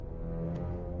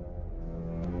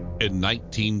In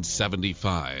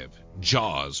 1975,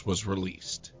 Jaws was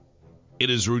released. It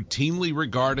is routinely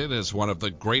regarded as one of the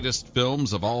greatest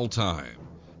films of all time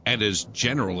and is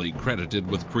generally credited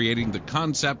with creating the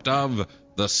concept of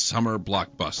the summer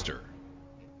blockbuster.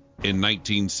 In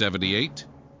 1978,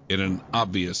 in an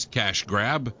obvious cash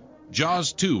grab,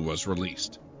 Jaws 2 was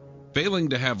released, failing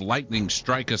to have lightning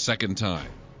strike a second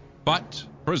time, but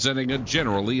presenting a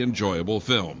generally enjoyable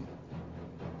film.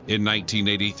 In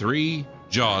 1983,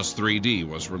 Jaws 3D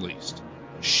was released,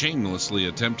 shamelessly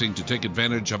attempting to take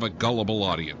advantage of a gullible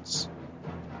audience.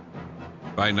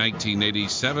 By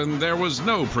 1987, there was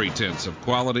no pretense of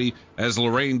quality as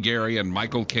Lorraine Gary and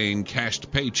Michael Caine cashed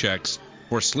paychecks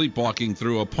for sleepwalking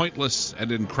through a pointless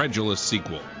and incredulous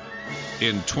sequel.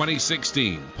 In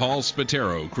 2016, Paul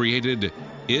Spataro created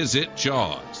Is It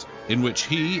Jaws?, in which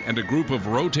he and a group of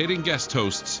rotating guest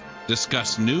hosts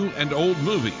discuss new and old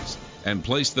movies and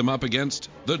place them up against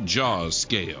the Jaws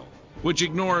scale, which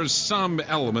ignores some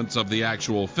elements of the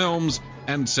actual films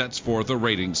and sets forth a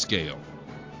rating scale.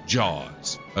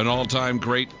 Jaws, an all-time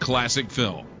great classic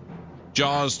film.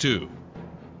 Jaws 2,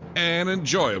 an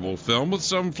enjoyable film with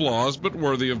some flaws but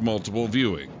worthy of multiple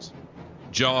viewings.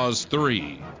 Jaws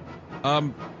 3, a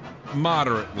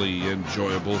moderately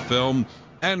enjoyable film.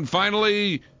 And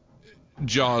finally,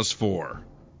 Jaws 4,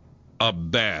 a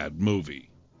bad movie.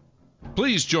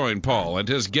 Please join Paul and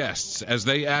his guests as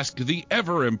they ask the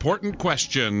ever-important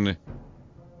question,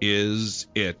 is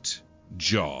it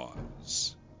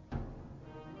Jaws?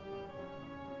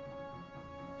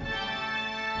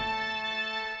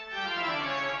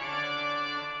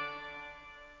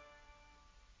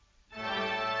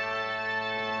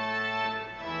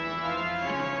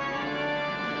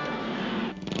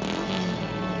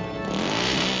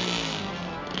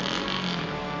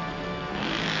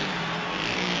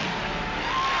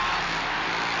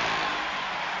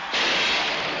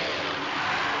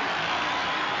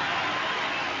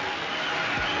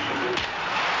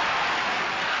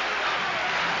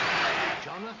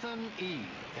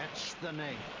 That's the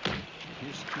name.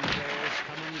 History players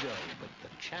come and go, but the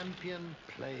champion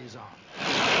plays on.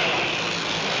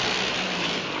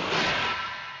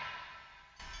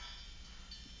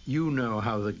 You know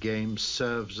how the game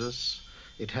serves us.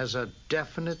 It has a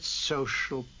definite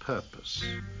social purpose.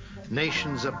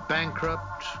 Nations are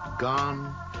bankrupt,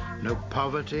 gone, no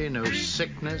poverty, no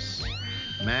sickness.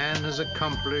 Man has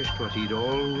accomplished what he'd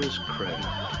always craved.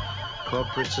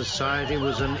 Corporate society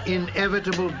was an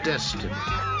inevitable destiny,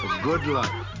 a good life,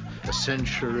 a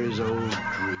centuries-old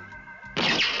dream.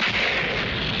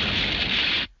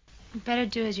 You better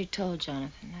do as you're told,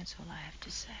 Jonathan. That's all I have to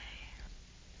say.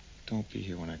 Don't be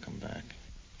here when I come back.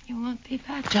 You won't be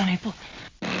back, Johnny boy.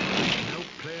 No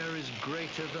player is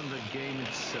greater than the game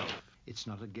itself. It's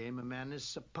not a game a man is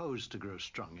supposed to grow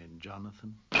strong in,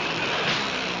 Jonathan.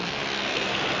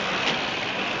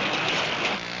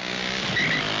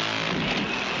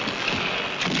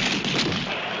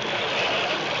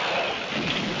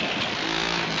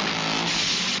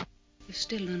 You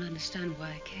still don't understand why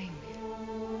I came here.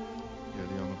 You're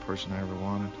the only person I ever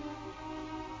wanted.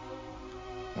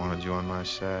 Wanted you on my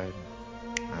side.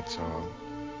 That's all.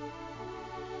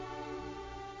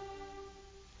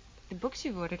 The books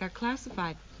you've ordered are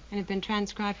classified and have been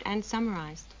transcribed and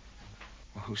summarized.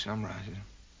 Well, who summarized it?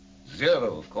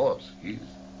 Zero, of course. He's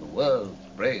the world's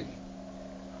brain.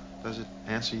 Does it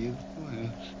answer you? Oh,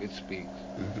 yes, it speaks.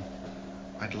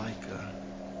 I'd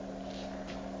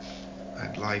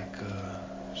like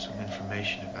some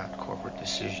information about corporate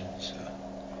decisions,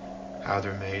 how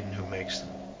they're made and who makes them.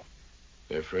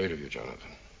 They're afraid of you,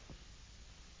 Jonathan.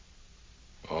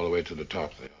 All the way to the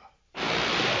top they are.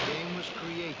 The game was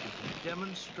created to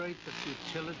demonstrate the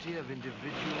futility of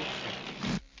individual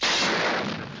effort.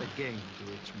 Let the game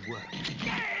do its work.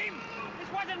 Game!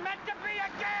 This wasn't meant to be a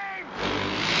game!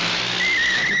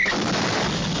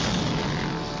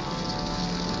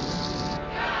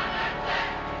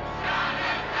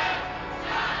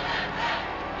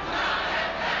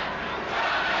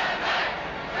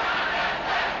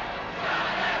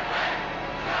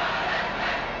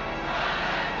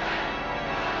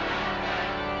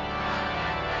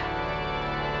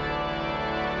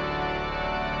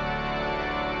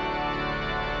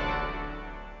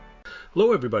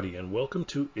 Hello everybody and welcome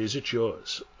to Is It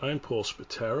Yours? I'm Paul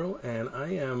Spataro and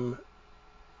I am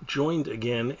joined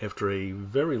again after a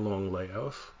very long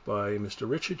layoff by Mr.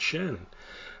 Richard Shannon.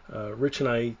 Rich and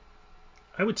I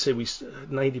would say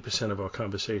 90% of our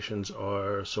conversations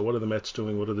are, so what are the Mets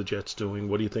doing? What are the Jets doing?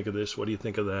 What do you think of this? What do you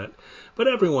think of that? But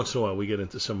every once in a while we get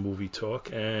into some movie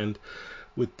talk, and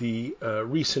with the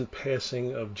recent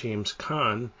passing of James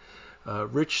Caan,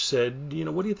 Rich said,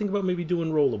 what do you think about maybe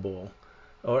doing Rollerball?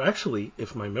 Or actually,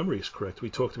 if my memory is correct,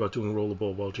 we talked about doing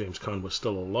Rollerball while James Caan was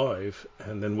still alive,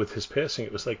 and then with his passing,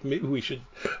 it was like, maybe we should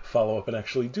follow up and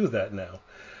actually do that now.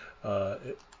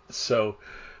 So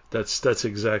that's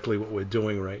exactly what we're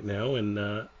doing right now,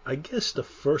 and I guess the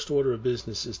first order of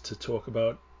business is to talk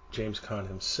about James Caan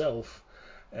himself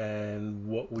and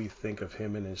what we think of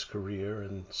him and his career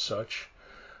and such.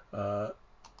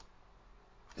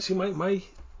 See, my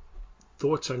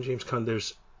thoughts on James Caan,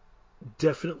 there's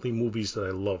definitely movies that I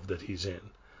love that he's in.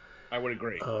 I would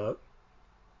agree.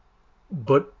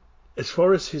 But as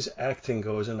far as his acting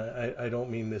goes, and I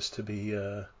don't mean this to be,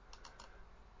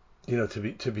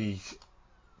 to be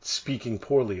speaking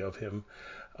poorly of him,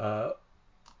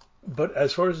 but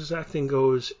as far as his acting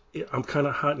goes, I'm kind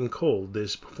of hot and cold.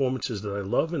 There's performances that I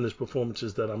love, and there's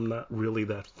performances that I'm not really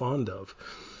that fond of.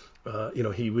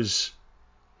 He was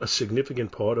a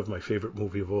significant part of my favorite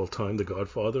movie of all time, The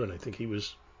Godfather, and I think he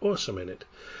was awesome in it.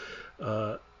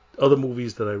 Other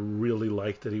movies that I really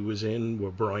liked that he was in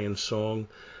were Brian's Song,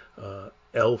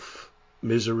 Elf,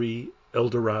 Misery, El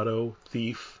Dorado,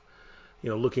 Thief.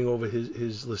 Looking over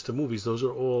his list of movies, those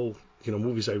are all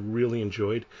movies I really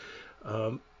enjoyed.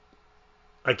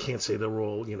 I can't say they're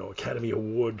all Academy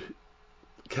Award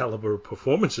caliber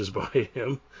performances by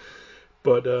him,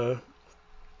 but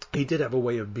he did have a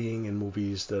way of being in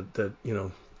movies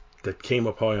that came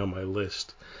up high on my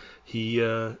list.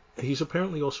 He's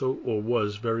apparently also, or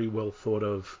was, very well thought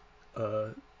of,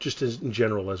 just in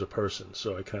general as a person.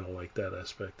 So I kind of like that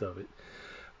aspect of it.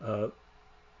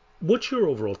 What's your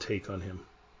overall take on him?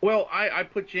 Well, I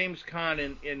put James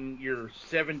Caan in your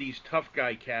 70s tough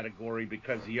guy category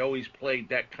because he always played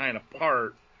that kind of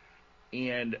part.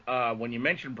 And when you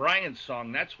mentioned Brian's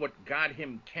Song, that's what got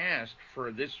him cast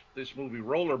for this movie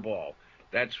Rollerball.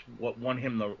 That's what won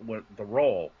him the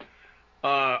role.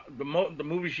 The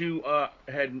movies you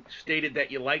had stated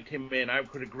that you liked him in, I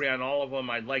could agree on all of them.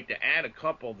 I'd like to add a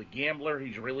couple. The Gambler,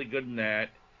 he's really good in that.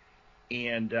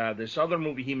 And this other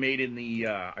movie he made in the,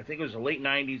 I think it was the late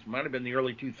 90s, might have been the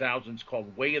early 2000s,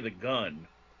 called Way of the Gun,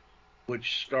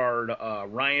 which starred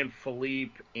Ryan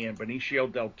Phillippe and Benicio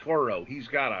del Toro. He's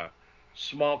got a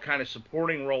small kind of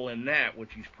supporting role in that,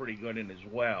 which he's pretty good in as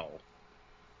well.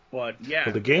 But yeah,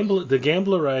 well, the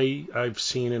Gambler, I've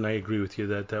seen, and I agree with you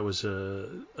that was a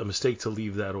mistake to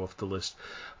leave that off the list.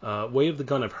 Way of the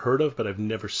Gun I've heard of, but I've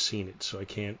never seen it, so I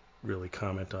can't really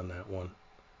comment on that one.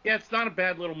 Yeah, it's not a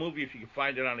bad little movie if you can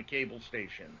find it on a cable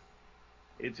station.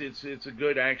 It's a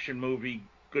good action movie,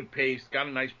 good pace, got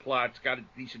a nice plot, it's got a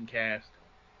decent cast,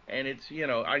 and it's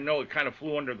I know it kind of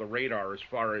flew under the radar as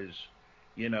far as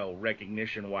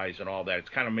recognition wise and all that. It's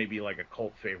kind of maybe like a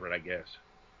cult favorite, I guess.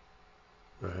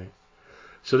 Right.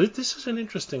 So this is an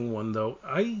interesting one, though.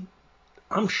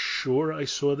 I'm sure I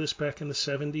saw this back in the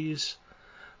 70s,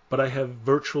 but I have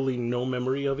virtually no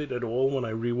memory of it at all when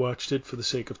I rewatched it for the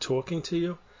sake of talking to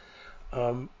you.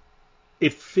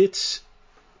 It fits,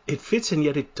 and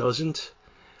yet it doesn't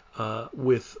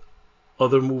with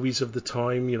other movies of the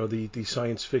time, the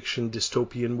science fiction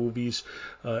dystopian movies.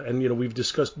 And, we've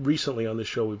discussed recently on the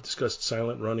show, we've discussed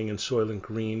Silent Running and Soylent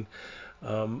Green.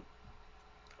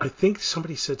 I think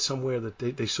somebody said somewhere that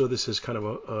they saw this as kind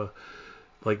of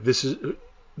like this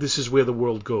is where the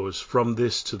world goes, from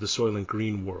this to the Soylent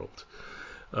Green world.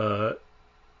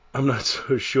 I'm not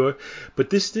so sure, but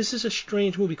this is a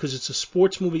strange movie because it's a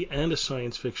sports movie and a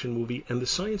science fiction movie, and the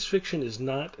science fiction is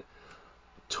not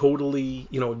totally,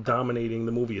 dominating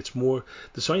the movie. It's more,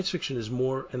 the science fiction is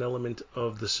more an element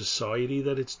of the society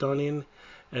that it's done in,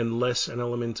 and less an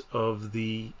element of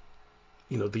the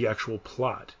actual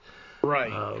plot.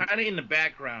 Right, kind of in the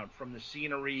background, from the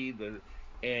scenery, the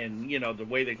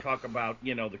way they talk about,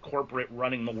 the corporate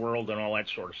running the world and all that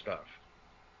sort of stuff.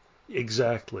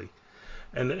 Exactly.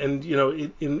 And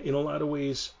it, in a lot of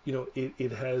ways,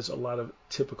 it has a lot of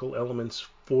typical elements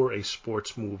for a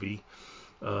sports movie.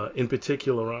 In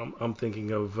particular, I'm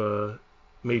thinking of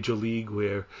Major League,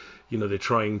 where they're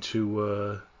trying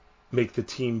to make the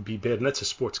team be bad, and that's a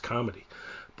sports comedy.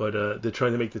 But they're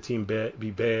trying to make the team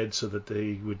be bad so that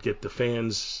they would get the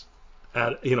fans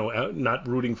out, not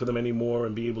rooting for them anymore,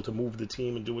 and be able to move the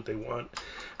team and do what they want.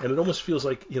 And it almost feels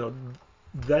like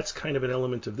that's kind of an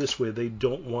element of this, where they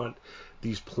don't want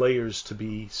these players to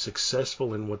be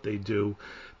successful in what they do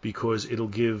because it'll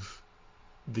give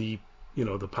the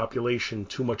population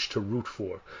too much to root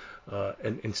for,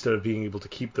 and instead of being able to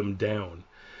keep them down.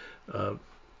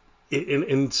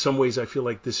 In some ways, I feel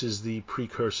like this is the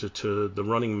precursor to The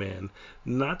Running Man.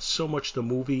 Not so much the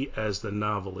movie as the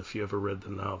novel, if you ever read the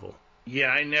novel. Yeah,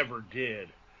 I never did.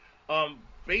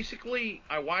 basically,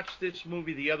 I watched this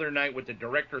movie the other night with the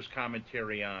director's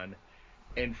commentary on,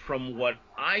 and from what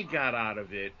I got out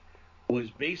of it was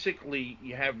basically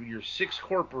you have your 6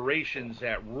 corporations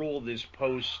that rule this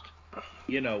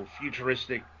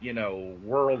futuristic,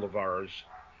 world of ours.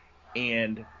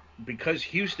 And because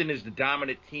Houston is the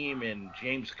dominant team and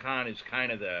James Caan is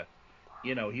kind of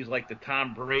he's like the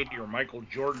Tom Brady or Michael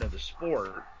Jordan of the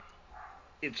sport,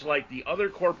 it's like the other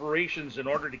corporations, in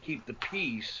order to keep the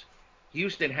peace,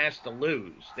 Houston has to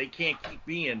lose. They can't keep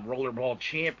being rollerball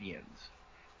champions.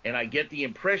 And I get the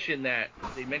impression that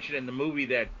they mentioned in the movie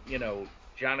that,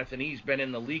 Jonathan E's been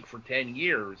in the league for 10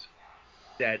 years,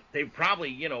 that they've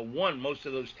probably, won most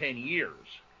of those 10 years.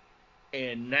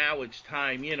 And now it's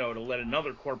time, to let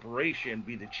another corporation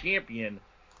be the champion.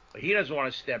 But he doesn't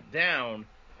want to step down.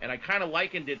 And I kind of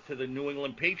likened it to the New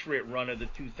England Patriot run of the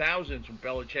 2000s with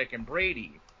Belichick and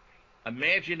Brady.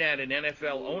 Imagine at an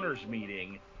NFL owners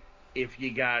meeting if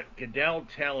you got Goodell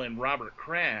telling Robert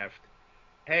Kraft,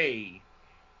 hey,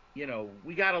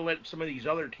 we got to let some of these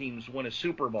other teams win a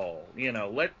Super Bowl.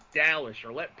 Let Dallas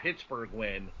or let Pittsburgh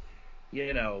win.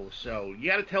 So you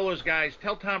got to tell those guys,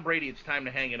 tell Tom Brady it's time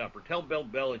to hang it up, or tell Bill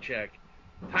Belichick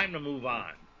time to move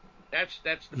on. That's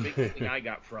the big thing I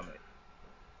got from it.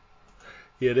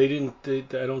 Yeah, they didn't.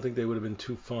 I don't think they would have been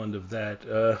too fond of that.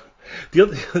 The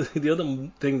other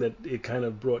thing that it kind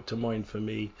of brought to mind for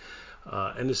me,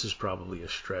 and this is probably a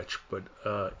stretch, but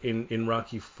in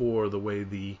Rocky IV, the way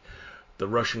the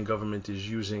Russian government is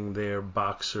using their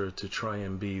boxer to try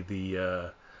and be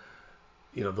the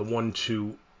one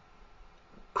to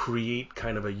create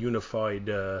kind of a unified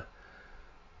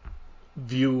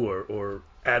view or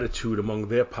attitude among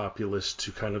their populace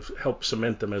to kind of help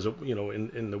cement them as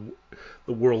in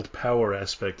the world power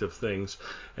aspect of things,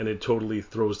 and it totally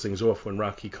throws things off when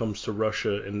Rocky comes to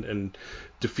Russia and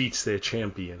defeats their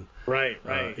champion. Right.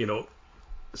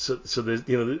 So there's,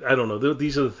 I don't know.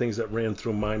 These are the things that ran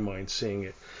through my mind seeing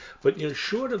it. But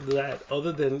short of that,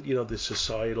 other than the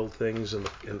societal things and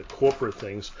the corporate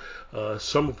things,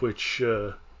 some of which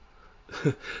have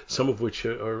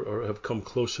come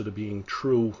closer to being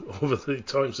true over the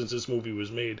time since this movie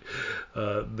was made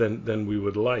than we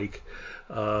would like.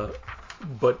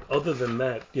 But other than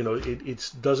that,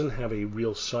 it doesn't have a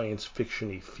real science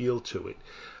fiction-y feel to it.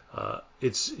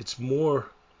 It's more.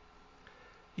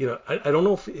 I don't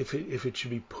know if it should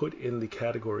be put in the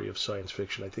category of science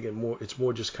fiction. I think it's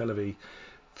more just kind of a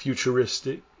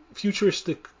futuristic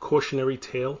cautionary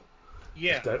tale.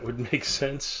 Yeah. If that would make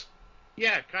sense.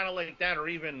 Yeah, kind of like that, or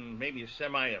even maybe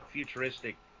a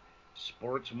futuristic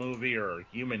sports movie or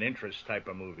human interest type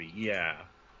of movie. Yeah.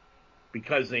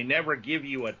 Because they never give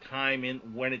you a time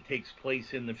when it takes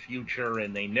place in the future,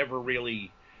 and they never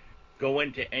really go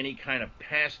into any kind of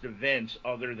past events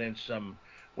other than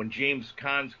when James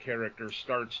Caan's character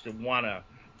starts to want to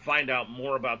find out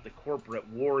more about the corporate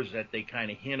wars that they kind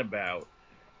of hint about.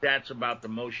 That's about the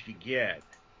most you get.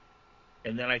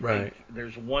 And then I think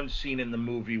there's one scene in the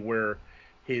movie where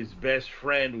his best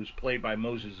friend, who's played by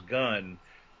Moses Gunn,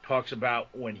 talks about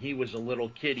when he was a little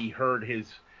kid, he heard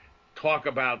his talk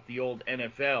about the old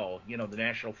NFL, the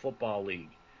National Football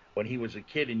League, when he was a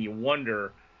kid, and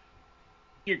you're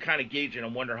kind of gauging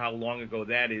and wonder how long ago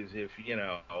that is if,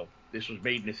 this was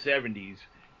made in the 70s,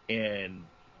 and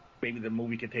maybe the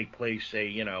movie could take place,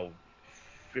 say,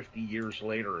 50 years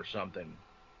later or something.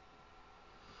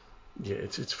 Yeah,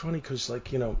 it's funny because,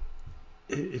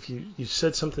 if you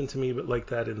said something to me like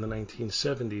that in the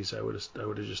 1970s, I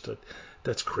would have just thought,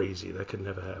 that's crazy. That could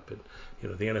never happen.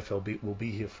 The NFL will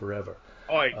be here forever.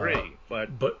 Oh, I agree.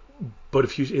 But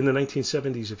if you in the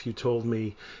 1970s, if you told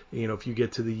me, if you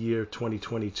get to the year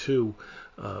 2022,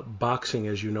 boxing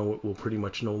as you know it will pretty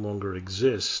much no longer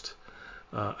exist,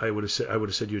 I would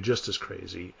have said you're just as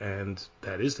crazy, and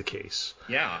that is the case.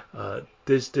 Yeah.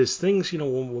 There's things,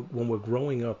 when we're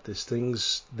growing up, there's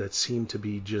things that seem to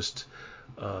be just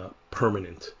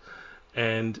permanent,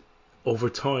 and over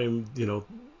time,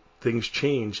 things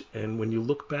change, and when you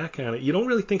look back on it, you don't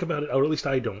really think about it, or at least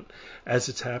I don't, as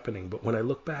it's happening. But when I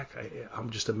look back, I'm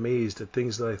just amazed at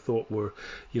things that I thought were,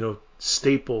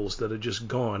 staples that are just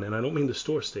gone. And I don't mean the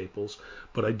store staples,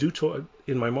 but I do talk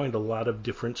in my mind a lot of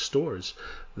different stores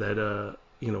that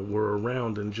were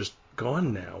around and just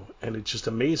gone now. And it's just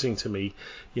amazing to me,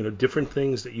 different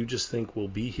things that you just think will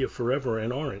be here forever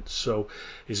and aren't. So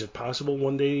is it possible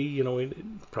one day,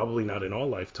 probably not in our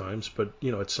lifetimes, but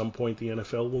at some point the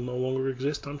NFL will no longer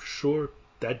exist? I'm sure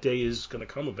that day is going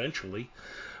to come eventually.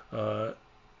 And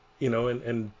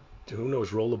who knows,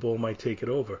 rollerball might take it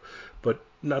over. But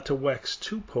not to wax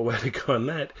too poetic on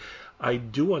that, I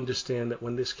do understand that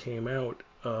when this came out,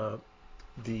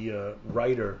 the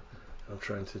writer, I'm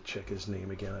trying to check his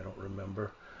name again. I don't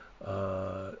remember.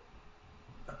 I'm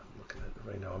looking at it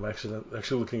right now. I'm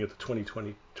actually looking at the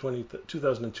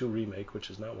 2002 remake, which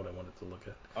is not what I wanted to look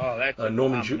at. Oh, that's a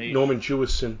Norman combination.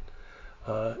 Jewison.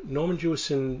 Norman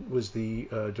Jewison was the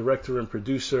director and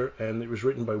producer, and it was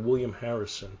written by William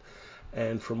Harrison.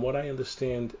 And from what I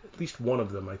understand, at least one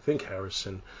of them, I think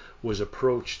Harrison, was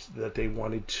approached that they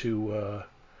wanted to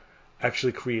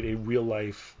actually create a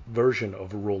real-life version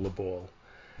of Rollerball.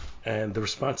 And the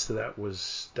response to that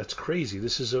was, "That's crazy.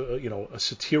 This is a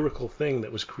satirical thing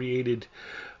that was created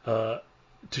to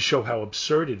show how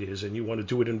absurd it is, and you want to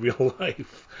do it in real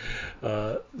life."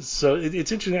 So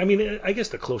it's interesting. I mean, I guess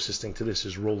the closest thing to this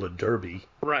is roller derby.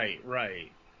 Right.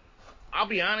 I'll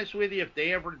be honest with you, if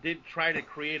they ever did try to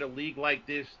create a league like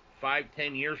this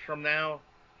 5-10 years from now,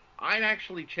 I'd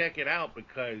actually check it out,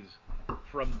 because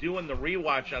from doing the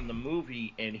rewatch on the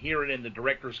movie and hearing in the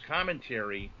director's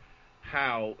commentary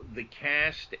how the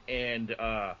cast and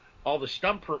all the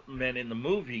stuntmen in the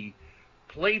movie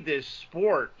played this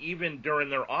sport even during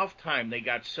their off time. They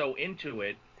got so into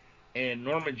it. And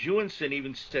Norman Jewison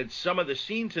even said some of the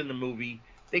scenes in the movie,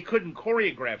 they couldn't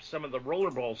choreograph some of the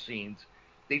rollerball scenes.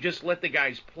 They just let the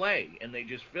guys play, and they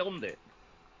just filmed it.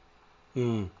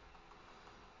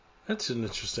 That's an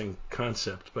interesting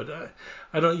concept, but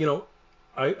I don't,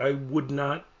 I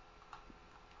wouldn't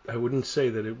say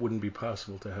that it wouldn't be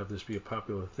possible to have this be a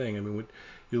popular thing. I mean, when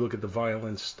you look at the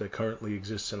violence that currently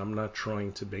exists, and I'm not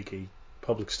trying to make a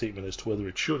public statement as to whether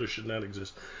it should or should not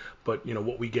exist, but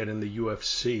what we get in the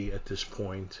UFC at this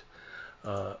point,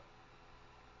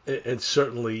 and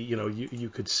certainly you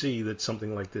could see that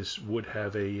something like this would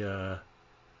have a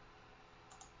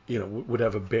would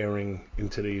have a bearing in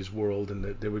today's world, and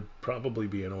that there would probably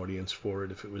be an audience for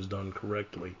it if it was done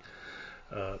correctly.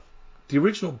 The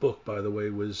original book, by the way,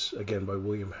 was, again, by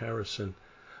William Harrison,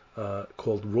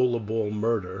 called Rollerball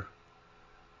Murder.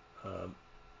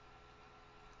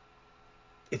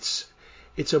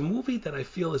 It's a movie that I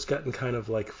feel has gotten kind of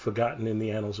like forgotten in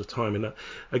the annals of time. And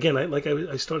again,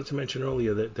 I started to mention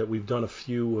earlier that we've done a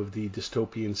few of the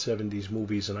dystopian 70s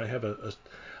movies, and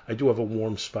I do have a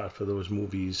warm spot for those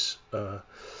movies.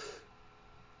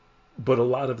 But a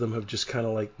lot of them have just kind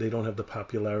of like, they don't have the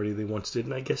popularity they once did,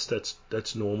 and I guess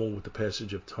that's normal with the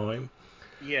passage of time.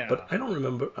 Yeah. But I don't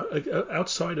remember,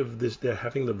 outside of this, they're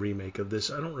having the remake of this,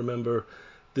 I don't remember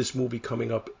this movie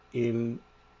coming up in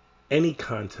any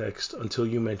context until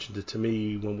you mentioned it to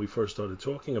me when we first started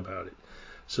talking about it.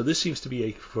 So this seems to be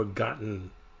a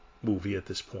forgotten movie at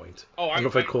this point. Oh, I don't know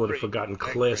if I'd call it a agree. forgotten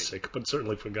classic, but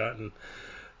certainly forgotten.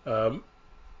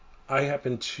 I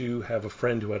happen to have a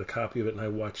friend who had a copy of it, and I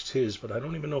watched his, but I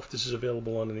don't even know if this is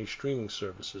available on any streaming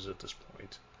services at this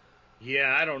point.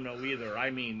 Yeah, I don't know either. I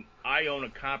mean, I own a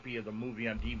copy of the movie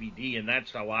on DVD, and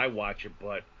that's how I watch it,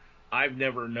 but I've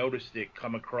never noticed it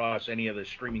come across any of the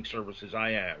streaming services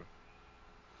I have.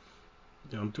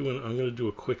 Yeah, I'm going to do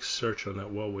a quick search on that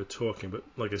while we're talking, but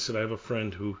like I said, I have a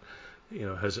friend who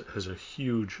has a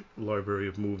huge library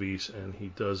of movies, and he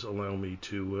does allow me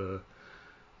to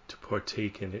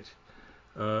partake in it.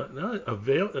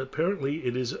 Apparently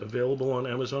it is available on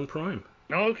Amazon Prime.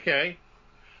 Okay.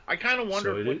 I kind of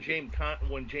wondered So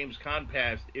when James Caan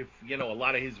passed, if a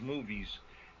lot of his movies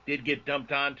did get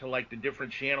dumped onto like the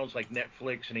different channels like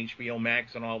Netflix and HBO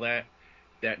Max and all that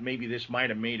maybe this might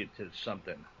have made it to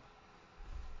something.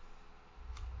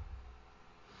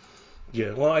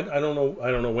 Yeah, well, I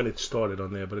don't know when it started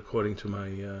on there, but according to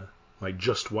my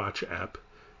Just Watch app,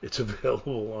 it's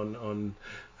available on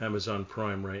Amazon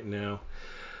Prime right now.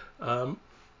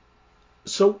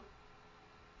 So,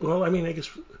 well, I mean, I guess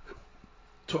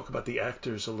talk about the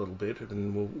actors a little bit,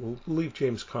 and we'll leave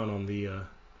James Caan on the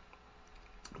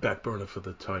back burner for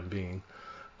the time being.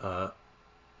 I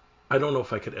don't know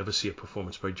if I could ever see a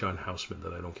performance by John Houseman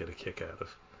that I don't get a kick out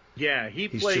of. Yeah, he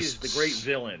plays the great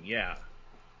villain. Yeah.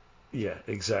 Yeah,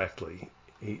 exactly.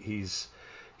 He's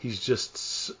just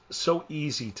so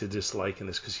easy to dislike in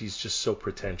this because he's just so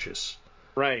pretentious.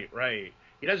 Right.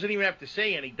 He doesn't even have to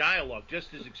say any dialogue, just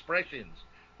his expressions.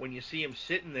 When you see him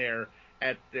sitting there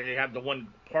they have the one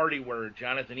party where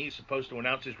Jonathan East's supposed to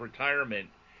announce his retirement,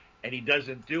 and he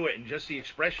doesn't do it, and just the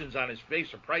expressions on his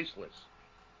face are priceless.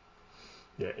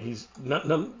 Yeah, he's not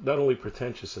only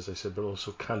pretentious, as I said, but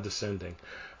also condescending.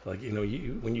 Like,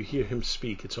 when you hear him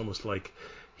speak, it's almost like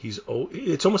he's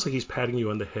patting you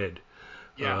on the head.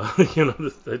 Yeah.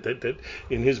 That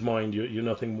in his mind you're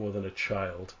nothing more than a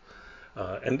child.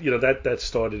 And that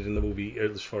started in the movie,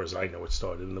 as far as I know, it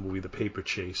started in the movie The Paper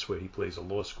Chase, where he plays a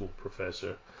law school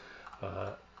professor.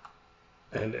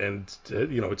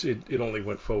 It only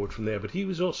went forward from there. But he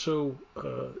was also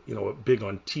big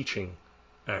on teaching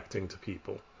acting to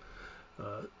people.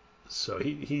 So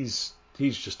he's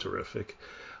just terrific.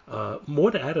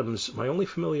 Maud Adams, my only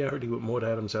familiarity with Maud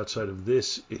Adams outside of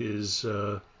this is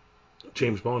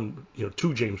James Bond,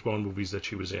 two James Bond movies that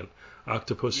she was in,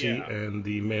 Octopussy and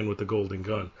The Man with the Golden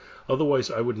Gun.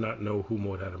 Otherwise, I would not know who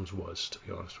Maud Adams was, to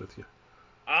be honest with you.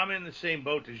 I'm in the same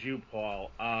boat as you,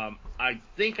 Paul. I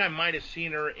think I might have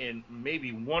seen her in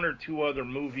maybe one or two other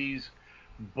movies,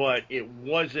 but it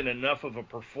wasn't enough of a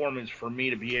performance for me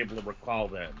to be able to recall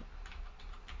them.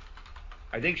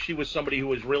 I think she was somebody who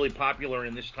was really popular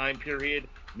in this time period,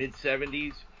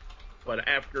 mid-'70s, but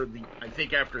after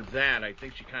that, I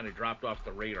think she kind of dropped off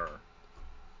the radar.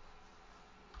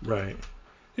 Right.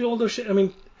 Although she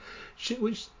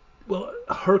was, well,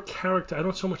 her character,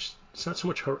 it's not so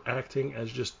much her acting as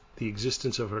just the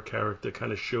existence of her character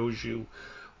kind of shows you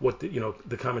what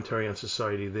the commentary on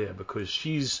society there, because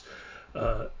she's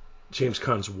James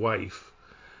Caan's wife,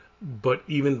 but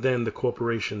even then the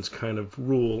corporations kind of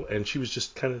rule, and she was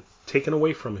just kind of taken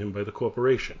away from him by the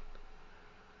corporation.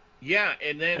 Yeah,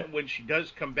 and then when she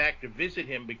does come back to visit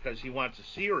him because he wants to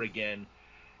see her again,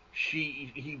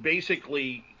 he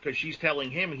basically, because she's telling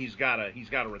him he's got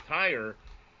to retire,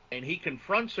 and he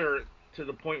confronts her to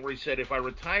the point where he said, "If I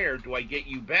retire, do I get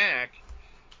you back?"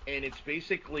 And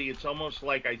it's almost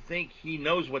like I think he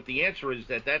knows what the answer is,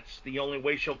 that's the only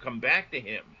way she'll come back to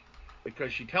him,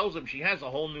 because she tells him she has a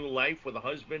whole new life with a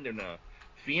husband and a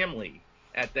family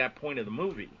at that point of the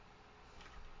movie.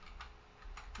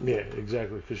 Yeah,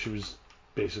 exactly, because she was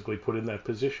basically put in that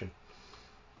position.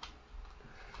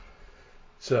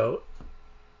 So,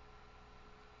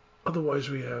 otherwise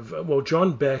we have,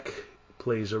 John Beck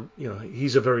plays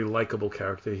he's a very likable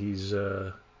character. He's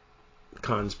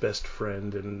Caan's best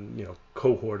friend and,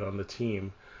 cohort on the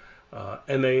team.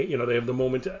 And they have the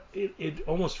moment, it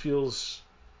almost feels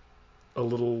a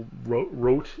little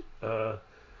rote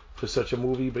for such a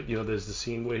movie, but, there's the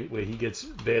scene where he gets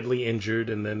badly injured,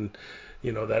 and then,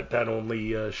 that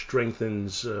only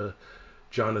strengthens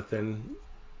Jonathan,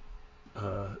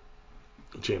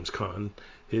 James Caan,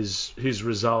 his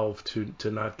resolve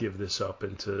to not give this up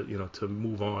and to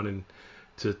move on and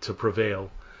to prevail.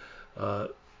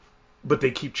 But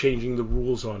they keep changing the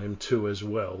rules on him too as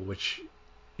well, which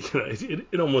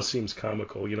it almost seems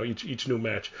comical. Each new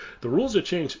match, the rules are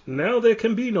changed. Now there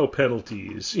can be no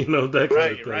penalties. That kind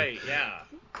of thing. Right, yeah.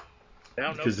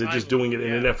 Because they're just doing it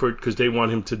in an effort because they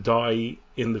want him to die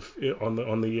on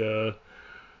the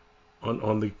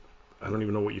I don't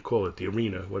even know what you call it, the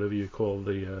arena, whatever you call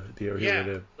the area.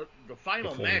 Yeah, the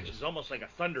final match is almost like a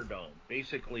Thunderdome.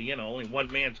 Basically, only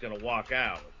one man's going to walk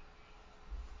out.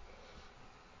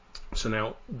 So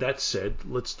now, that said,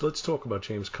 let's talk about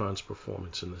James Caan's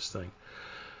performance in this thing.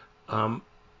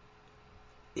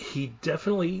 He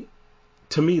definitely,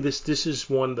 to me, this is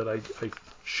one that I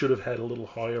should have had a little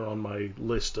higher on my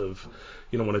list of,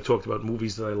 when I talked about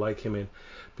movies that I like him in,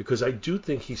 because I do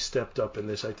think he stepped up in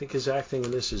this. I think his acting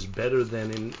in this is better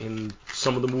than in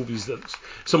some of the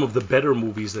better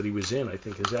movies that he was in. I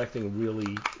think his acting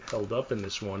really held up in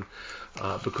this one,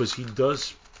 because he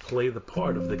does play the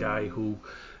part of the guy who,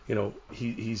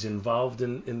 he's involved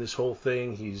in this whole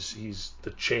thing. He's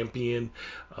the champion,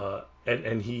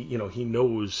 and he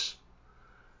knows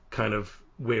kind of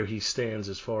where he stands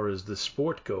as far as the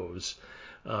sport goes,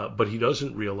 but he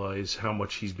doesn't realize how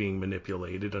much he's being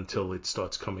manipulated until it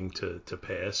starts coming to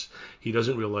pass. He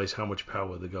doesn't realize how much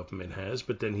power the government has,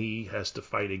 but then he has to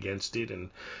fight against it,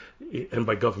 and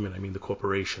by government I mean the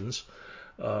corporations.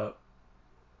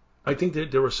 I think that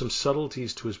there are some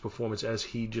subtleties to his performance as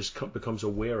he just becomes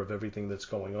aware of everything that's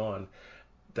going on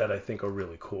that I think are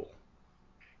really cool.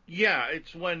 Yeah,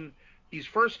 it's when he's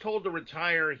first told to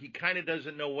retire, he kind of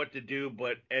doesn't know what to do,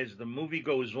 but as the movie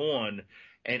goes on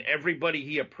and everybody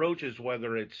he approaches,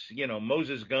 whether it's,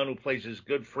 Moses Gunn, who plays his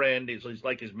good friend, he's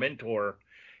like his mentor,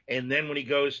 and then when he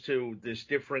goes to this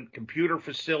different computer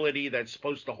facility that's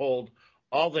supposed to hold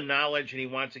all the knowledge and he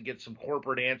wants to get some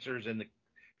corporate answers, and the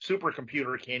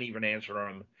supercomputer can't even answer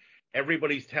him.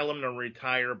 Everybody's telling him to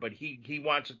retire, but he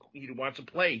wants to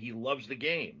play. He loves the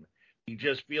game. He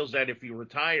just feels that if he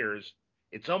retires,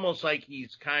 it's almost like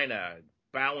he's kind of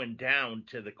bowing down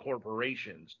to the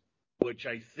corporations, which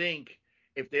I think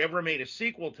if they ever made a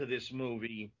sequel to this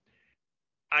movie,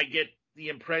 I get the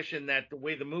impression that the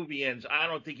way the movie ends, I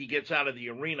don't think he gets out of the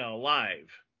arena alive.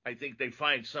 I think they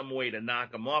find some way to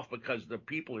knock him off because the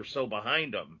people are so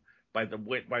behind him by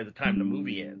the time the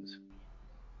movie ends.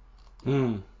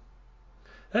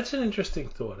 That's an interesting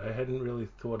thought. I hadn't really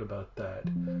thought about that.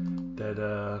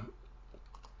 That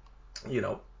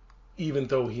even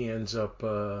though he ends up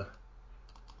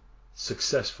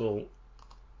successful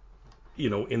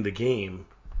in the game,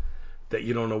 that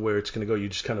you don't know where it's going to go. You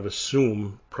just kind of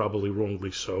assume, probably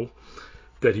wrongly so,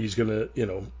 that he's going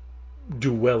to,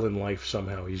 do well in life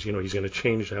somehow. He's going to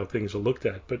change how things are looked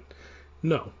at. But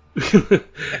no, I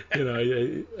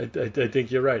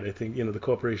think you're right. I think, the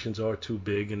corporations are too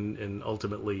big, and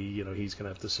ultimately, he's going to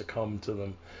have to succumb to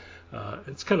them.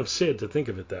 It's kind of sad to think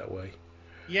of it that way.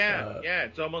 Yeah.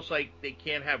 It's almost like they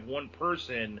can't have one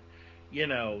person,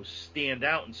 stand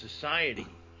out in society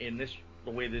in this,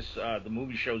 the way this, the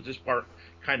movie shows this part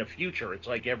kind of future. It's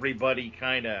like everybody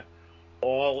kind of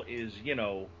all is,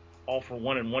 all for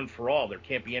one and one for all. There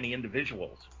can't be any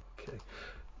individuals. Okay.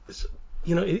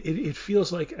 It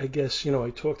feels like, I guess, I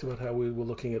talked about how we were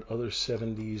looking at other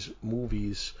 70s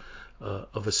movies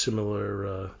of a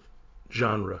similar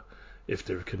genre, if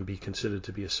there can be considered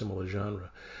to be a similar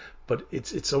genre. But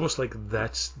it's almost like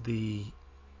that's the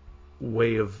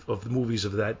way of the movies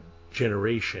of that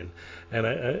generation. And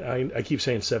I keep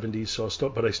saying 70s, so I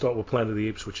start with Planet of the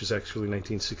Apes, which is actually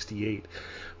 1968.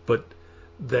 But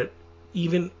that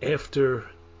even after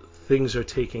things are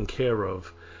taken care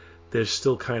of, there's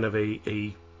still kind of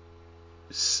a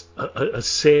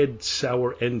sad,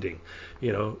 sour ending.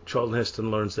 Charlton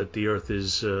Heston learns that the Earth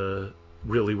is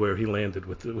really where he landed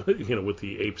with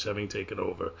the apes having taken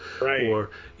over. Right. Or,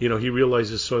 he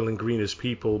realizes Soylent Green is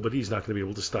people, but he's not going to be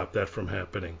able to stop that from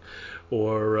happening.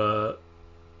 Or,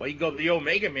 well, you go the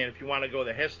Omega Man if you want to go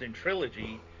the Heston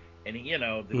trilogy, and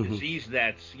the disease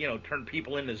that's turned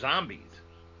people into zombies.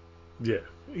 Yeah.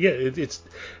 It's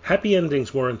happy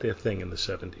endings weren't their thing in the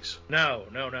 70s. No.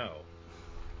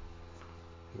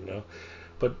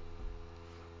 But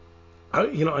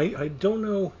I don't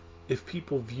know if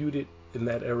people viewed it in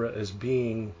that era as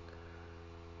being,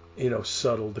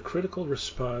 subtle. The critical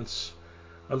response.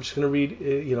 I'm just going to read.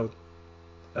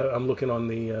 I'm looking on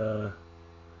the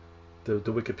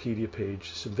Wikipedia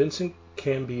page. So Vincent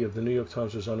Canby of the New York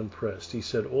Times was unimpressed. He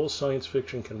said all science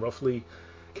fiction can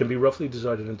be roughly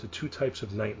divided into two types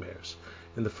of nightmares.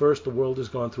 In the first, the world has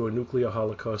gone through a nuclear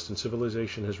holocaust and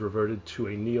civilization has reverted to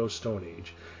a Neo-Stone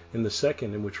Age. In the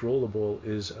second, in which Rollerball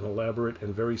is an elaborate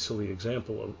and very silly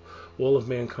example of all of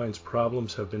mankind's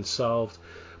problems have been solved,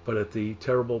 but at the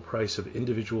terrible price of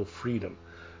individual freedom.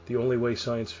 The only way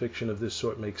science fiction of this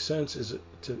sort makes sense is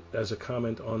as a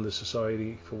comment on the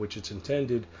society for which it's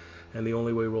intended, and the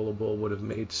only way Rollerball would have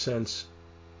made sense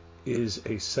is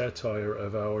a satire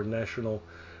of our national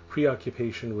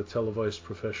preoccupation with televised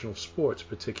professional sports,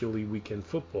 particularly weekend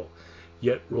football.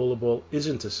 Yet Rollerball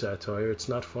isn't a satire, it's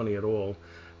not funny at all,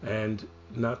 and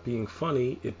not being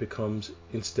funny, it becomes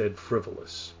instead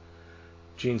frivolous.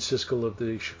 Gene Siskel of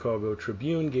the Chicago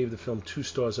Tribune gave the film 2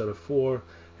 stars out of 4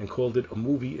 and called it a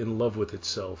movie in love with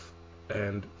itself,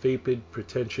 and vapid,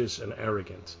 pretentious, and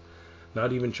arrogant.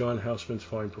 Not even John Houseman's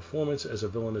fine performance as a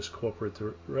villainous corporate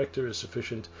director is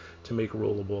sufficient to make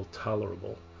Rollerball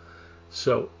tolerable.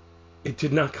 So it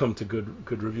did not come to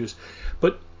good reviews.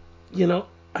 But,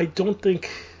 I don't think,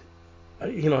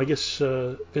 I guess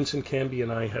Vincent Canby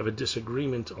and I have a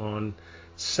disagreement on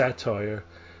satire,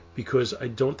 because I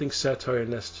don't think satire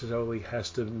necessarily has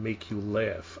to make you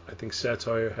laugh. I think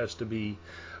satire has to be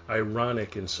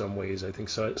ironic in some ways. I think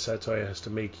satire has to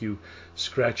make you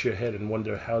scratch your head and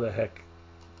wonder how the heck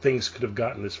things could have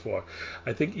gotten this far.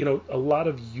 I think, a lot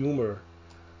of humor,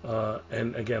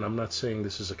 and again, I'm not saying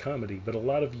this is a comedy, but a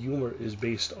lot of humor is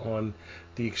based on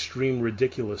the extreme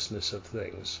ridiculousness of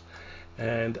things.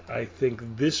 And I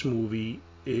think this movie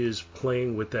is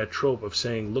playing with that trope of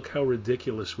saying, look how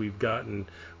ridiculous we've gotten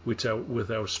with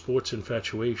our sports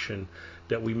infatuation,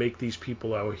 that we make these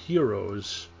people our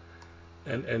heroes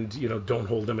and don't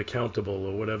hold them accountable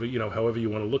or whatever, however you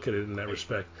want to look at it in that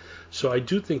respect. So I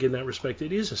do think in that respect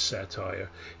it is a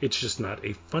satire. It's just not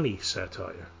a funny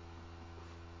satire.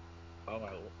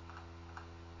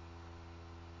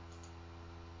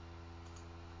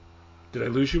 Did I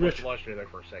lose you, Rich? I lost you there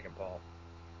for a second, Paul.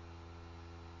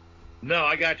 No,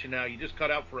 I got you now. You just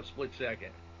cut out for a split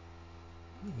second.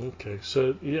 Okay,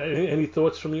 so any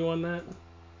thoughts from you on that?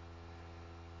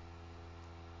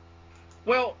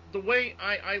 Well, the way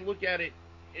I look at it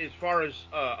as far as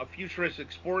a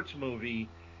futuristic sports movie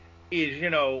is,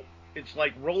 it's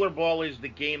like Rollerball is the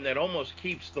game that almost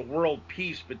keeps the world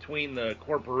peace between the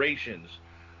corporations.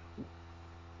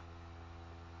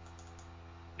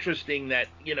 Interesting that,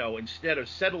 instead of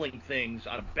settling things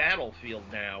on a battlefield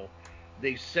now,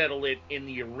 they settle it in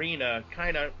the arena,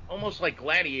 kind of almost like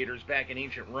gladiators back in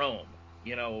ancient Rome.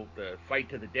 The fight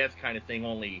to the death kind of thing,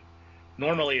 only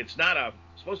normally it's not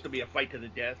supposed to be a fight to the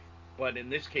death, but in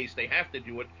this case they have to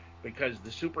do it because the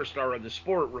superstar of the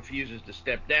sport refuses to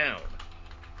step down.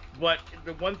 But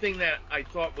the one thing that I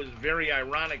thought was very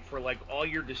ironic for like all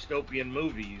your dystopian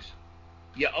movies,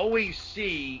 you always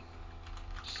see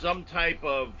some type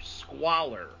of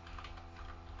squalor.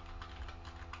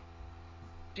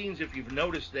 Scenes, if you've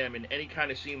noticed them in any kind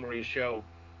of scene where they show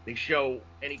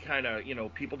any kind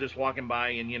of, people just walking by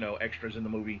and, extras in the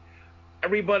movie.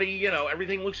 Everybody,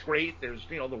 everything looks great. There's,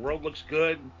 the world looks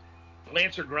good.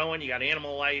 Plants are growing. You got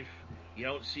animal life. You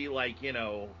don't see like,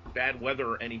 bad weather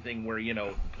or anything where,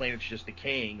 the planet's just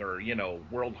decaying or,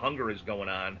 world hunger is going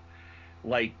on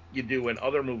like you do in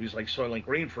other movies like Soylent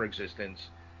Green, for instance.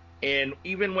 And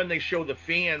even when they show the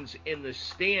fans in the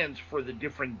stands for the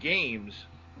different games,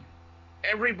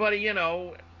 everybody,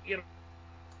 our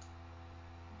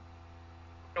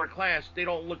class, they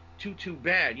don't look too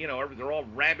bad. They're all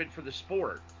rabid for the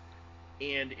sport.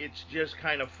 And it's just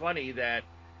kind of funny that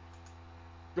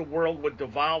the world would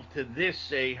devolve to this,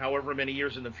 say, however many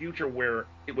years in the future, where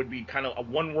it would be kind of a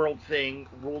one world thing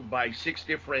ruled by 6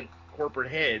 different corporate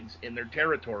heads in their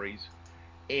territories.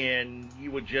 And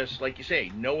you would just, like you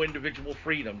say, no individual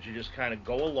freedoms. You just kind of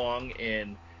go along,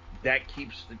 and that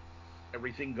keeps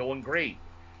everything going great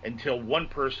until one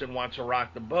person wants to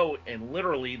rock the boat, and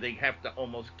literally they have to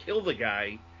almost kill the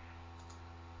guy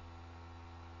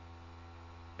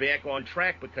back on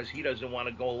track because he doesn't want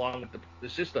to go along with the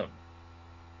system.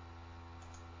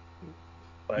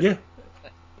 But yeah,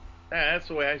 that's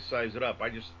the way I size it up.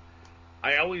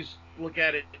 I always look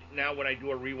at it now when I do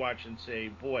a rewatch and say,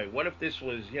 boy, what if this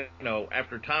was,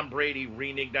 after Tom Brady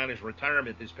reneged on his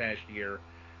retirement this past year,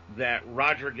 that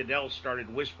Roger Goodell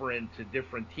started whispering to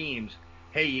different teams,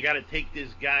 hey, you got to take this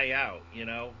guy out,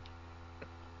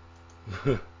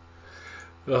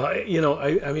 Well,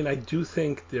 I mean, I do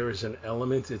think there is an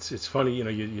element. It's funny,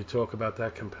 you talk about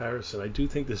that comparison. I do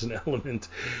think there's an element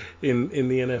in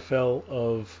the NFL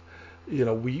of,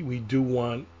 we do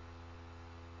want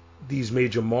these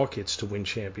major markets to win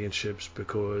championships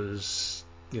because,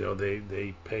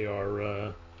 they pay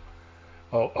our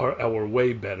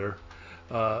way better.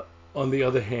 On the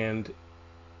other hand,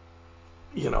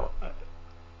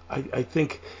 I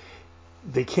think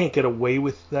they can't get away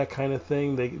with that kind of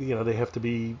thing. They have to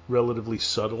be relatively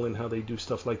subtle in how they do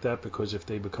stuff like that, because if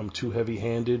they become too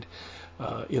heavy-handed,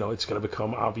 it's going to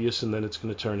become obvious, and then it's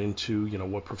going to turn into,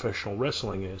 what professional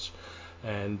wrestling is.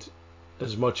 And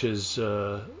as much as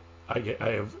I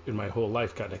have in my whole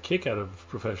life gotten a kick out of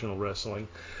professional wrestling,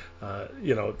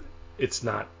 it's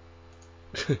not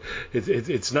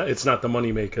it's not the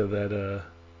moneymaker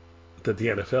that the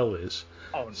NFL is.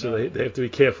 Oh, no. So they have to be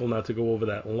careful not to go over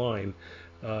that line.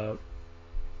 But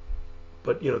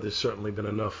there's certainly been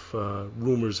enough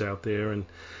rumors out there, and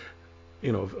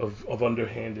of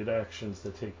underhanded actions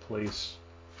that take place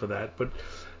for that. But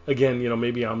again,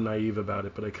 maybe I'm naive about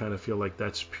it, but I kind of feel like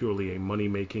that's purely a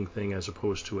money-making thing as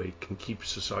opposed to a can keep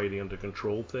society under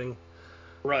control thing.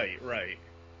 Right.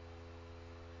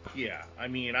 Yeah, I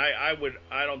mean, I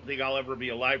don't think I'll ever be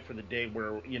alive for the day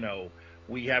where,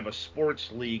 we have a sports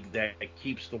league that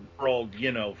keeps the world,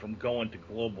 from going to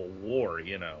global war,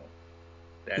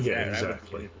 That exactly. That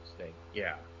would be interesting.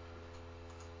 Yeah.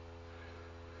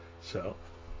 So,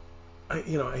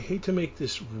 I hate to make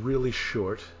this really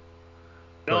short.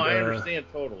 No, but, I understand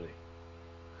totally.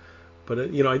 But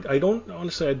I don't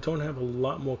honestly. I don't have a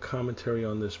lot more commentary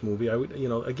on this movie. I would,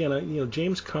 again,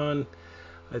 James Caan.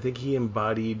 I think he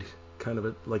embodied kind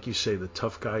of like you say, the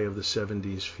tough guy of the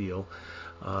 '70s feel,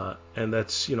 and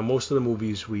that's most of the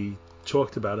movies we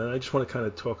talked about. And I just want to kind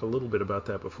of talk a little bit about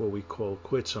that before we call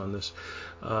quits on this.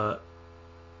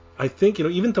 I think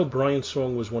even though Brian's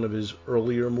Song was one of his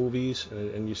earlier movies,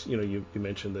 and you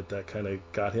mentioned that kind of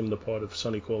got him the part of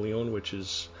Sonny Corleone, which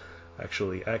is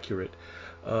actually accurate.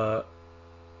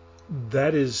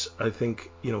 That is, I think,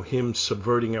 him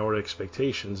subverting our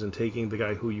expectations and taking the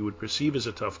guy who you would perceive as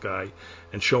a tough guy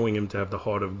and showing him to have the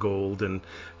heart of gold and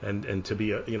to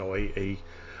be a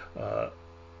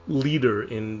leader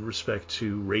in respect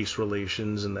to race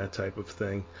relations and that type of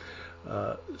thing.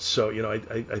 So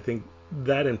I think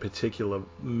that in particular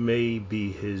may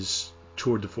be his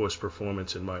tour de force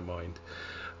performance in my mind.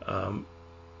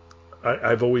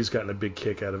 I've always gotten a big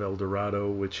kick out of El Dorado,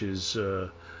 which is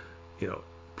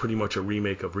pretty much a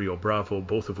remake of Rio Bravo,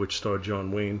 both of which star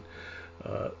John Wayne.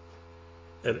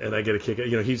 And I get a kick out.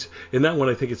 He's in that one.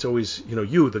 I think it's always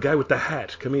you, the guy with the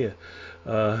hat, come here.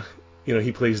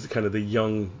 He plays kind of the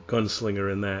young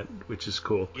gunslinger in that, which is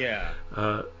cool. Yeah.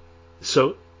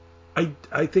 So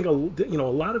I think a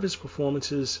lot of his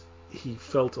performances, he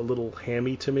felt a little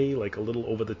hammy to me, like a little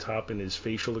over the top in his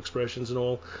facial expressions and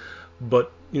all.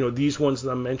 But these ones that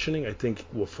I'm mentioning, I think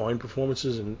were fine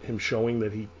performances, and him showing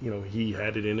that he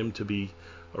had it in him to be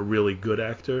a really good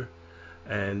actor.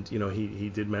 And,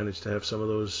 he did manage to have some of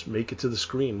those make it to the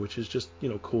screen, which is just,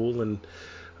 cool. And,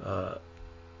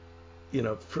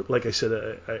 like I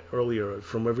said earlier,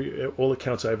 from all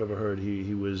accounts I've ever heard,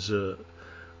 he was a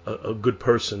good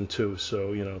person, too.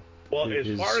 So, Well,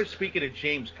 as far as speaking of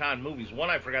James Caan movies, one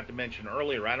I forgot to mention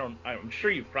earlier, I'm sure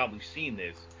you've probably seen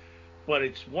this, but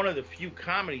it's one of the few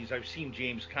comedies I've seen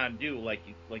James Caan do. Like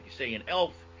you say, in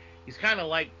Elf, he's kind of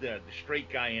like the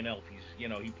straight guy in Elf.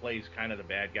 He plays kind of the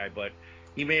bad guy, but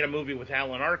he made a movie with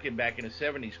Alan Arkin back in the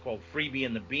 70s called Freebie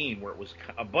and the Bean, where it was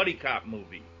a buddy cop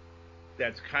movie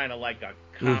that's kind of like a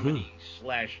comedy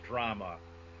 / drama,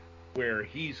 where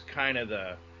he's kind of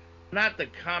not the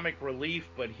comic relief,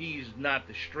 but he's not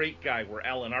the straight guy, where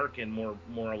Alan Arkin more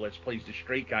or less plays the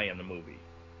straight guy in the movie.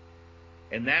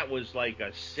 And that was like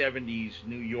a 70s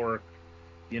New York,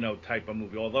 type of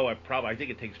movie. Although I think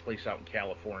it takes place out in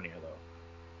California, though.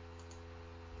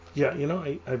 Yeah,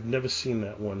 I've never seen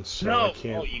that one, so I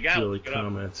can't really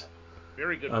comment.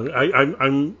 Very good.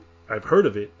 I've heard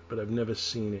of it, but I've never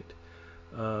seen it.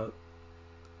 I'm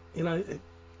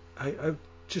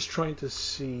just trying to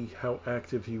see how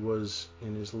active he was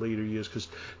in his later years, because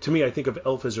to me, I think of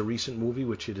Elf as a recent movie,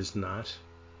 which it is not.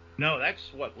 No, that's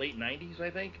late 90s,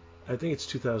 I think? I think it's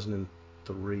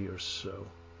 2003 or so.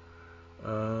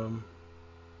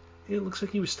 It looks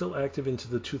like he was still active into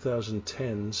the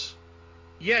 2010s.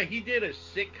 Yeah, he did a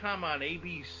sitcom on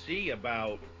ABC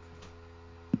about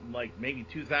maybe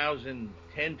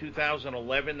 2010,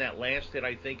 2011 that lasted,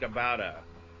 I think, about a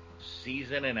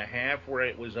season and a half, where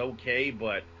it was okay,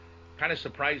 but kind of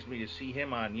surprised me to see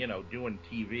him on, doing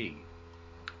TV.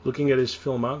 Looking at his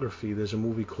filmography, there's a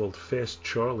movie called Fast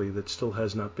Charlie that still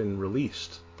has not been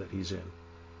released that he's in.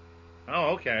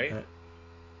 Oh, okay.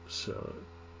 So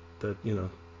that,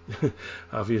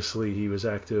 obviously he was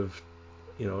active,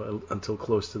 until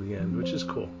close to the end, which is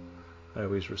cool. I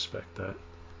always respect that.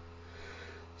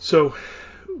 So,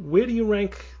 where do you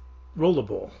rank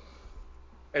Rollerball?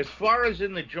 As far as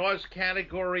in the Jaws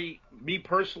category, me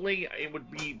personally, it would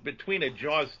be between a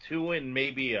Jaws 2 and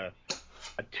maybe a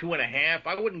 2.5.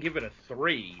 I wouldn't give it a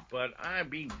 3, but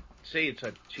say it's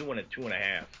a 2 and a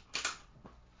 2.5.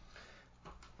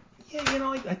 Yeah,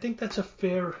 I think that's a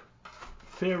fair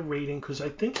rating, because I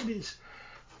think it is.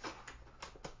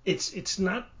 It's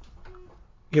not.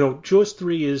 Jaws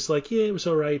 3 is like, yeah, it was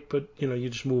all right, but you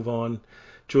just move on.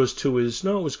 Jaws 2 is,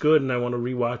 no, it was good, and I want to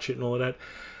rewatch it and all of that.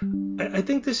 I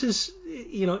think this is,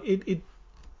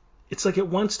 it's like it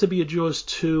wants to be a Jaws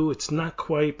 2. It's not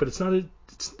quite, but it's not.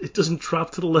 It doesn't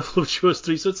drop to the level of Jaws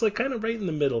 3, so it's like kind of right in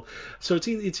the middle. So it's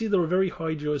either a very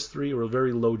high Jaws 3 or a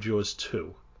very low Jaws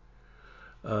 2.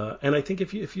 And I think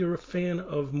if you're a fan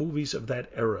of movies of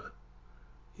that era,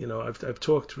 I've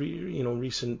talked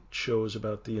recent shows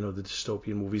about the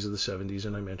dystopian movies of the 70s,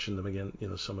 and I mentioned them again,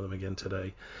 some of them again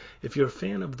today. If you're a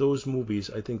fan of those movies,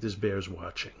 I think this bears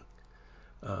watching.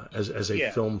 As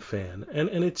a film fan,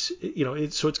 and it's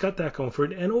so it's got that going for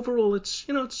it, and overall it's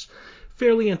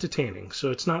fairly entertaining. So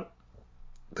it's not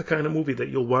the kind of movie that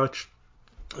you'll watch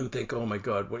and think, oh my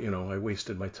god, what I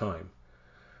wasted my time.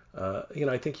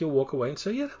 I think you'll walk away and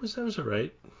say, yeah, that was all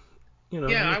right.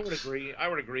 Yeah, I would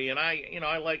agree, and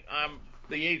I'm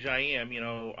the age I am,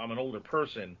 I'm an older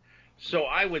person, so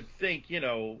I would think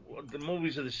the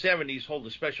movies of the 70s hold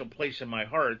a special place in my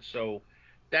heart, so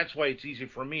that's why it's easy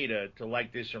for me to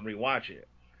like this and rewatch it.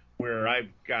 Where I've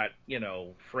got,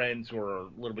 friends who are a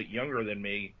little bit younger than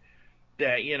me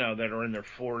that, that are in their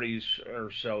 40s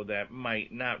or so that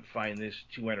might not find this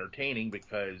too entertaining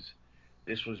because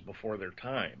this was before their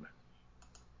time.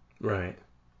 Right.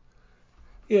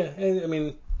 Yeah, and I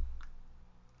mean,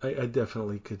 I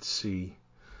definitely could see,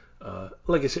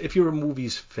 like I said, if you're a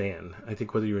movies fan, I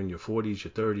think whether you're in your 40s,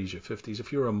 your 30s, your 50s,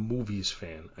 if you're a movies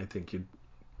fan, I think you'd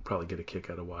probably get a kick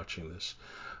out of watching this.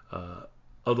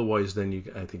 Otherwise, then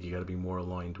I think you got to be more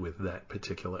aligned with that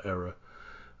particular era.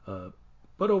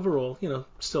 But overall,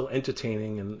 still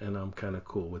entertaining, and I'm kind of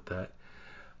cool with that.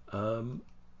 I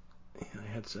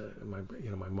had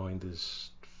my mind is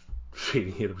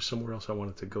fading here. There was somewhere else I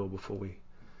wanted to go before we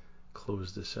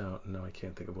close this out, and now I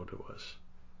can't think of what it was.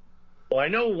 Well, I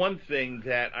know one thing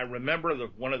that I remember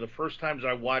one of the first times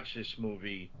I watched this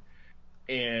movie,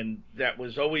 and that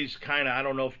was always kind of, I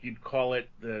don't know if you'd call it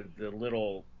the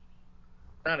little,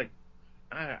 not a,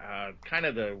 kind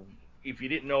of the, if you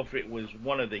didn't know if it was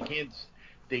one of the hints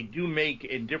they do make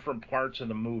in different parts of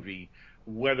the movie,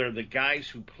 whether the guys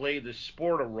who play the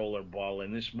sport of rollerball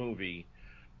in this movie,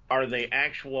 are they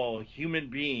actual human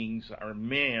beings, or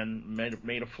man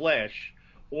made of flesh,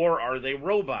 or are they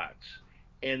robots?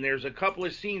 And there's a couple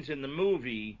of scenes in the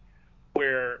movie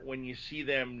where when you see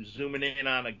them zooming in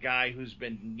on a guy who's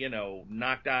been,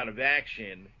 knocked out of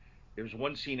action, there's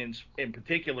one scene in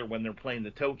particular when they're playing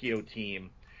the Tokyo team,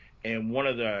 and one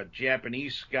of the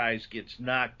Japanese guys gets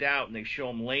knocked out, and they show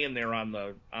him laying there on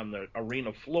the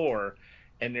arena floor,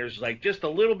 and there's like just a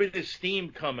little bit of steam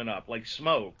coming up, like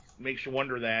smoke. Makes you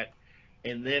wonder that.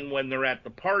 And then when they're at the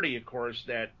party, of course,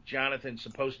 that Jonathan's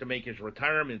supposed to make his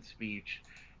retirement speech,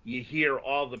 you hear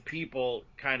all the people,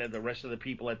 kind of the rest of the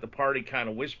people at the party kind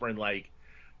of whispering like,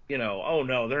 oh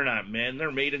no, they're not men.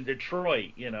 They're made in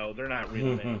Detroit. They're not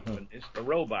real men. It's the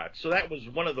robots. So that was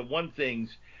one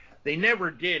things they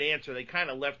never did answer. They kind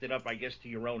of left it up, I guess, to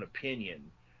your own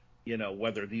opinion,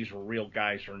 whether these were real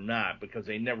guys or not, because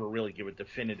they never really give a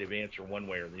definitive answer one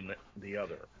way or the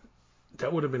other.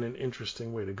 That would have been an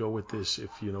interesting way to go with this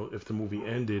if the movie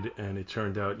ended and it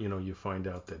turned out, you find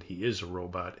out that he is a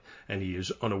robot and he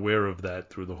is unaware of that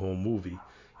through the whole movie,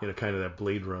 kind of that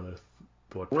Blade Runner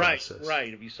thought process.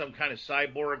 Right. If he's some kind of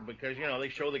cyborg, because, they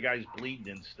show the guys bleeding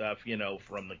and stuff,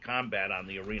 from the combat on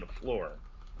the arena floor.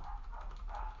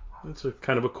 That's a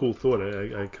kind of a cool thought.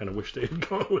 I kind of wish they had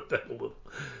gone with that a little.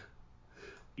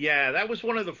 Yeah, that was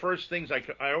one of the first things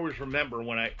I always remember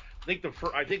when I think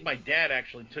my dad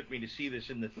actually took me to see this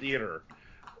in the theater,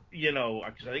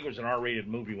 because I think it was an R-rated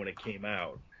movie when it came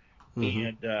out.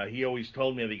 Mm-hmm. And he always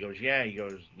told me, he goes,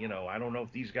 I don't know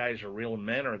if these guys are real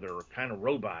men or they're kind of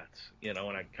robots, and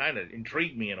it kind of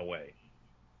intrigued me in a way.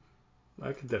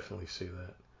 I could definitely see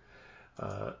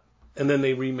that. And then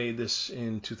they remade this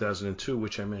in 2002,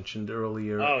 which I mentioned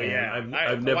earlier. Oh, yeah.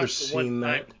 I've never seen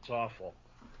that. It's awful.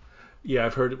 Yeah,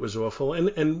 I've heard it was awful.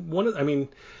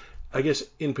 And I guess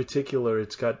in particular,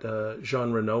 it's got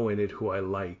Jean Reno in it, who I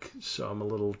like. So I'm a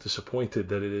little disappointed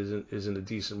that it isn't a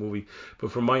decent movie.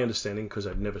 But from my understanding, because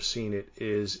I've never seen it,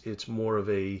 it's more of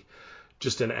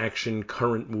just an action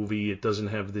current movie. It doesn't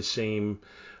have the same,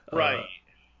 right.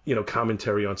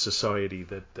 Commentary on society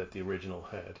that the original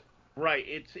had. Right.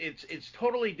 It's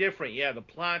totally different. Yeah, the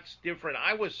plot's different.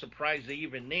 I was surprised they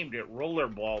even named it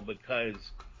Rollerball because,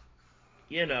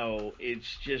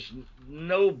 it's just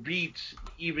no beats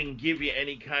even give you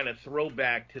any kind of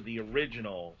throwback to the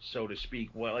original, so to speak.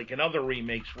 Well, like in other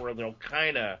remakes where they'll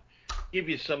kind of give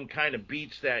you some kind of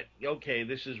beats that, okay,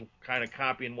 this is kind of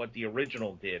copying what the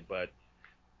original did, but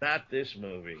not this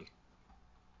movie.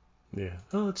 Yeah.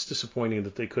 Well, it's disappointing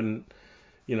that they couldn't,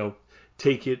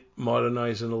 take it,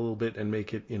 modernize it a little bit, and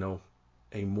make it,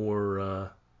 a more,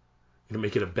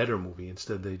 make it a better movie.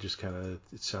 Instead, they just it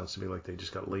sounds to me like they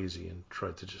just got lazy and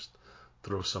tried to just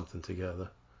throw something together.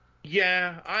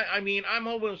 Yeah, I mean, I'm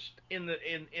almost in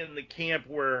the camp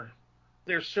where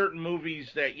there's certain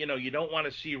movies that, you don't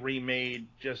want to see remade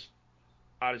just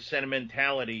out of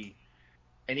sentimentality.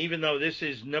 And even though this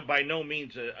is by no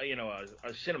means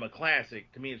a cinema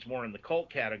classic, to me it's more in the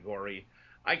cult category.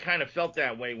 I kind of felt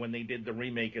that way when they did the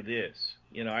remake of this.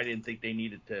 I didn't think they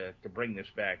needed to bring this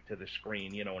back to the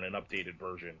screen, in an updated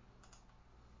version.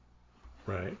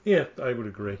 Right. Yeah, I would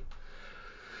agree.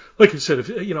 Like I said, if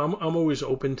I'm always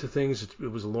open to things.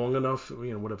 It was long enough,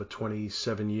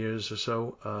 27 years or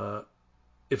so.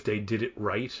 If they did it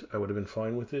right, I would have been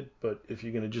fine with it. But if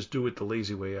you're going to just do it the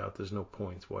lazy way out, there's no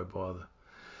point. Why bother?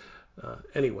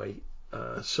 Anyway,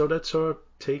 so that's our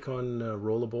take on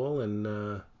Rollerball,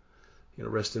 and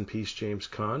rest in peace, James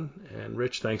Caan. And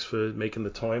Rich, thanks for making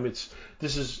the time.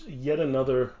 This is yet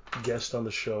another guest on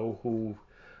the show who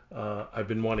I've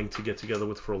been wanting to get together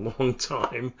with for a long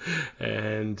time,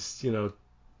 and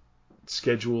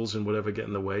schedules and whatever get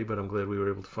in the way. But I'm glad we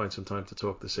were able to find some time to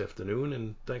talk this afternoon.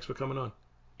 And thanks for coming on.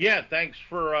 Yeah, thanks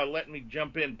for letting me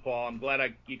jump in, Paul. I'm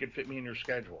glad you could fit me in your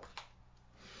schedule.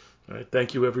 All right,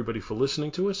 thank you everybody for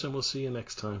listening to us, and we'll see you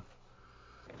next time.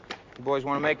 You boys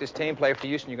want to make this team play for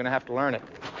Houston, you're going to have to learn it.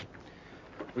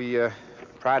 We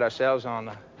pride ourselves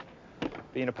on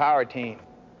being a power team.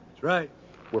 That's right.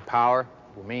 We're power,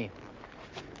 we're mean.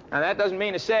 Now, that doesn't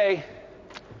mean to say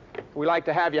we like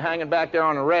to have you hanging back there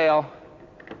on a rail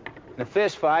in a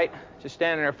fist fight, just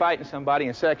standing there fighting somebody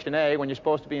in Section A when you're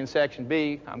supposed to be in Section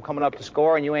B. I'm coming up to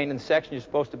score, and you ain't in the section you're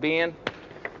supposed to be in.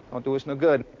 Don't do us no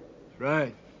good. That's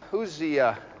right. Who's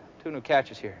the two new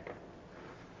catchers here?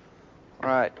 All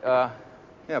right,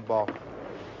 yeah, Ball.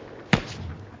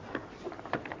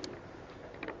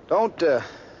 Don't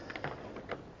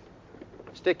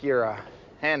stick your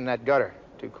hand in that gutter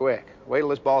too quick. Wait till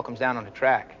this ball comes down on the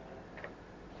track.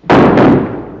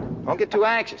 Don't get too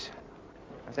anxious.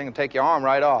 That thing will take your arm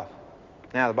right off.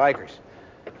 Now, the bikers.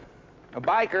 A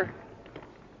biker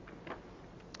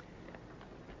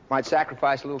might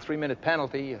sacrifice a little 3-minute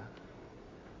penalty,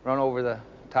 run over the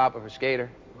top of a skater.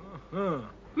 Uh-huh.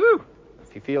 Woo!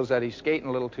 if he feels that he's skating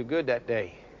a little too good that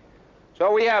day.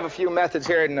 So we have a few methods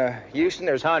here in Houston.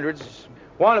 There's hundreds.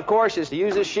 One, of course, is to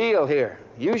use this shield here.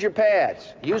 Use your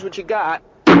pads. Use what you got.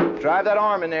 Drive that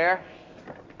arm in there.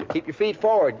 Keep your feet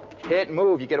forward. Hit and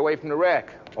move. You get away from the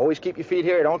wreck. Always keep your feet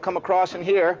here. Don't come across in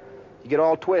here. You get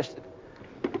all twisted.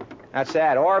 That's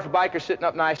that. Or if a biker's sitting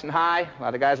up nice and high, a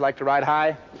lot of guys like to ride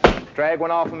high, drag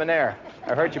one off him in there.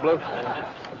 I hurt you, Blue?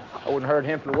 I wouldn't hurt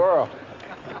him for the world.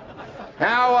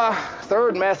 Now,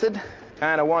 third method,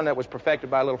 kind of one that was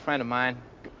perfected by a little friend of mine,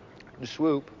 the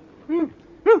swoop.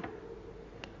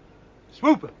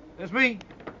 Swooper, that's me.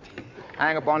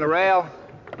 Hang up on the rail,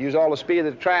 use all the speed of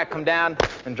the track, come down,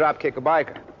 and drop kick a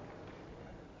biker.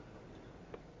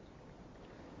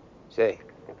 Say,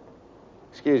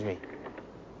 excuse me,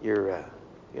 you're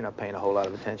not paying a whole lot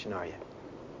of attention, are you?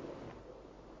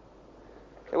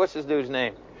 Hey, what's this dude's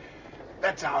name?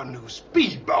 That's our new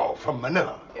speedball from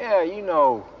Manila. Yeah, you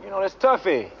know, that's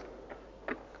Tuffy.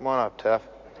 Come on up, Tuff.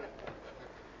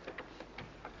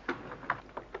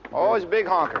 Always a big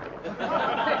honker.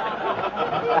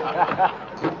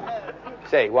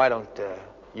 Say, why don't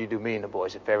you do me and the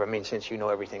boys a favor? I mean, since you know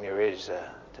everything there is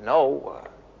to know,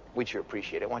 we'd sure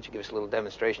appreciate it. Why don't you give us a little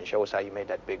demonstration, show us how you made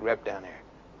that big rep down there.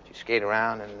 You skate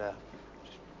around and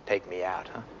just take me out,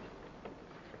 huh?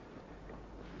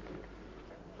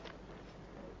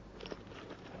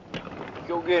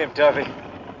 Go get him, Tuffy.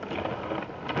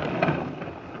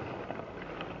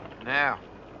 Now,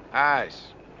 eyes.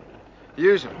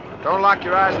 Use them. Don't lock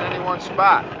your eyes in any one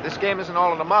spot. This game isn't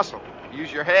all in the muscle.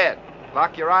 Use your head.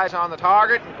 Lock your eyes on the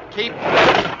target and keep...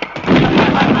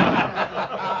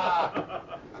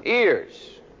 Ears.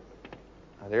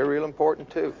 Now, they're real important,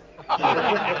 too.